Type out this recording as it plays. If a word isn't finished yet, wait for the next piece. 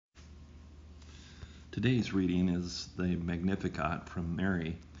Today's reading is the Magnificat from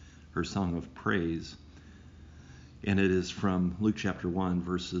Mary, her song of praise, and it is from Luke chapter 1,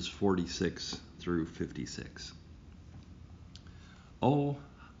 verses 46 through 56. Oh,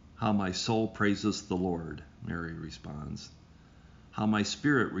 how my soul praises the Lord, Mary responds. How my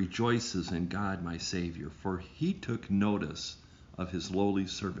spirit rejoices in God my Savior, for he took notice of his lowly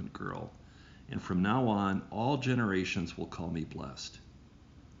servant girl, and from now on all generations will call me blessed.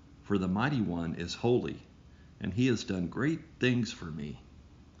 For the Mighty One is holy, and he has done great things for me.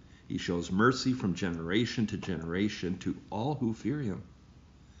 He shows mercy from generation to generation to all who fear him.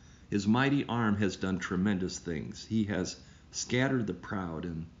 His mighty arm has done tremendous things. He has scattered the proud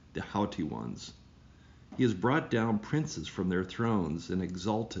and the haughty ones. He has brought down princes from their thrones and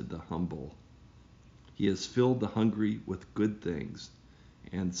exalted the humble. He has filled the hungry with good things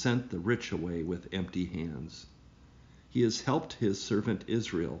and sent the rich away with empty hands. He has helped his servant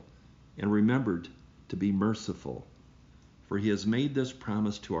Israel and remembered to be merciful, for he has made this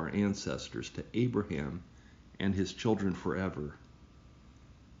promise to our ancestors, to Abraham and his children forever.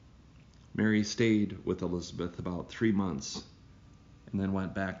 Mary stayed with Elizabeth about 3 months and then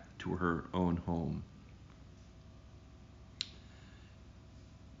went back to her own home.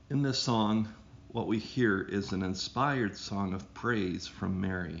 In this song, what we hear is an inspired song of praise from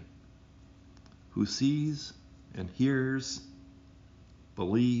Mary, who sees and hears,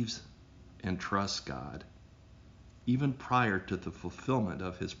 believes, and trusts God, even prior to the fulfillment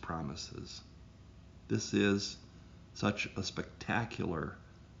of his promises. This is such a spectacular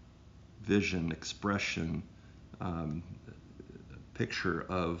vision, expression, picture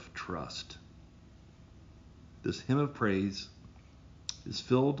of trust. This hymn of praise is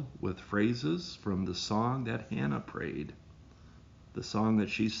filled with phrases from the song that Hannah prayed, the song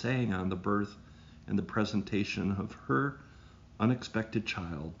that she sang on the birth and the presentation of her unexpected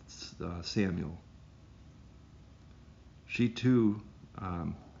child, Samuel. She too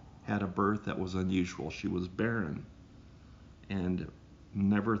had a birth that was unusual. She was barren and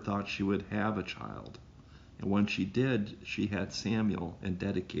never thought she would have a child. And when she did, she had Samuel and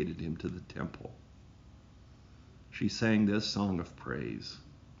dedicated him to the temple. She sang this song of praise,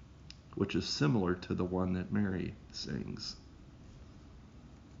 which is similar to the one that Mary sings.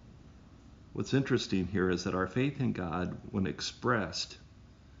 What's interesting here is that our faith in God, when expressed,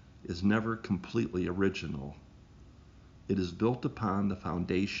 is never completely original. It is built upon the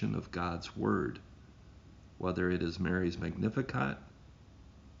foundation of God's Word, whether it is Mary's Magnificat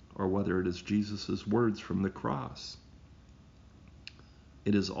or whether it is Jesus' words from the cross.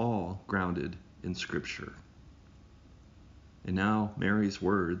 It is all grounded in Scripture. And now Mary's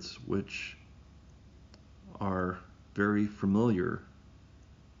words, which are very familiar,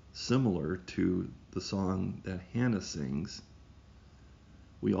 similar to the song that Hannah sings,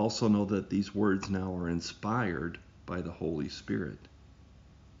 we also know that these words now are inspired by the Holy Spirit.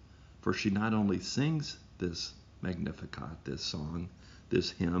 For she not only sings this Magnificat, this song,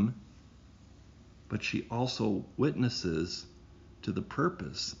 this hymn, but she also witnesses to the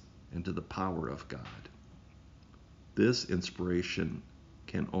purpose and to the power of God. This inspiration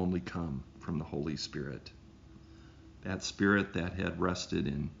can only come from the Holy Spirit. That Spirit that had rested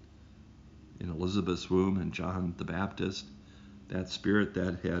in Elizabeth's womb and John the Baptist, that Spirit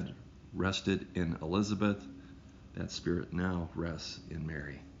that had rested in Elizabeth, that Spirit now rests in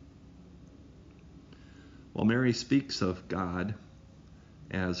Mary. While Mary speaks of God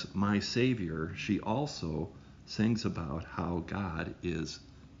as my Savior, she also sings about how God is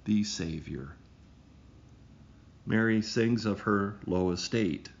the Savior. Mary sings of her low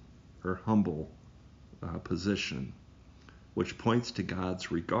estate, her humble position, which points to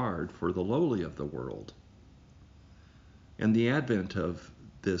God's regard for the lowly of the world. And the advent of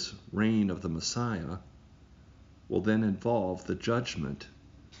this reign of the Messiah will then involve the judgment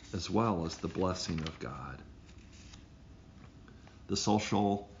as well as the blessing of God. The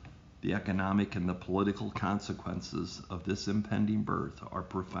social, the economic, and the political consequences of this impending birth are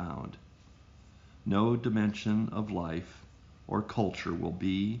profound. No dimension of life or culture will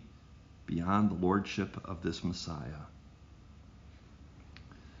be beyond the lordship of this Messiah.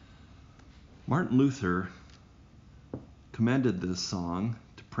 Martin Luther commended this song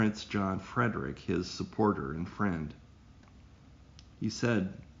to Prince John Frederick, his supporter and friend. He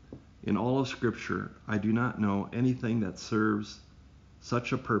said, "In all of Scripture, I do not know anything that serves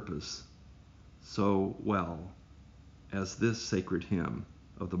such a purpose so well as this sacred hymn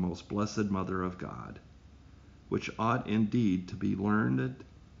of the most blessed Mother of God, which ought indeed to be learned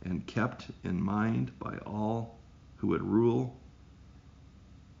and kept in mind by all who would rule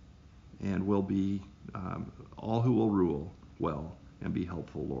and will be all who will rule well and be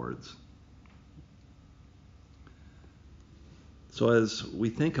helpful lords." So as we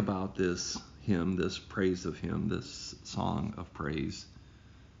think about this hymn, this praise of him, this song of praise,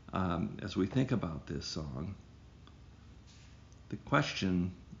 as we think about this song, the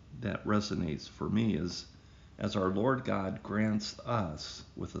question that resonates for me is, as our Lord God grants us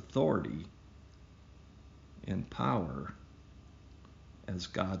with authority and power as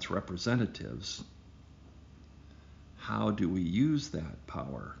God's representatives, how do we use that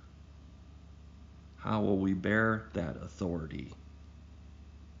power? How will we bear that authority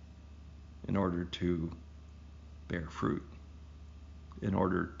in order to bear fruit, in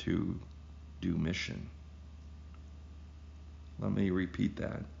order to do mission? Let me repeat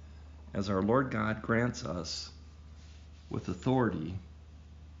that. As our Lord God grants us with authority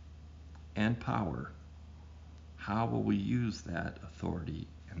and power, how will we use that authority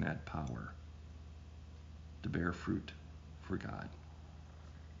and that power to bear fruit for God?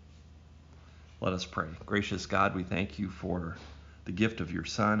 Let us pray. Gracious God, we thank you for the gift of your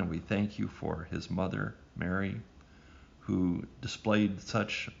Son, and we thank you for his mother, Mary, who displayed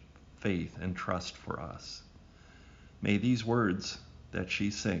such faith and trust for us. May these words that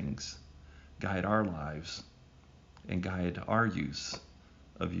she sings guide our lives and guide our use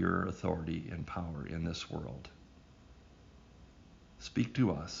of your authority and power in this world. Speak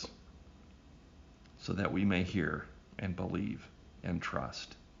to us so that we may hear and believe and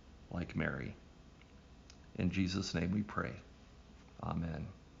trust like Mary. In Jesus' name we pray. Amen.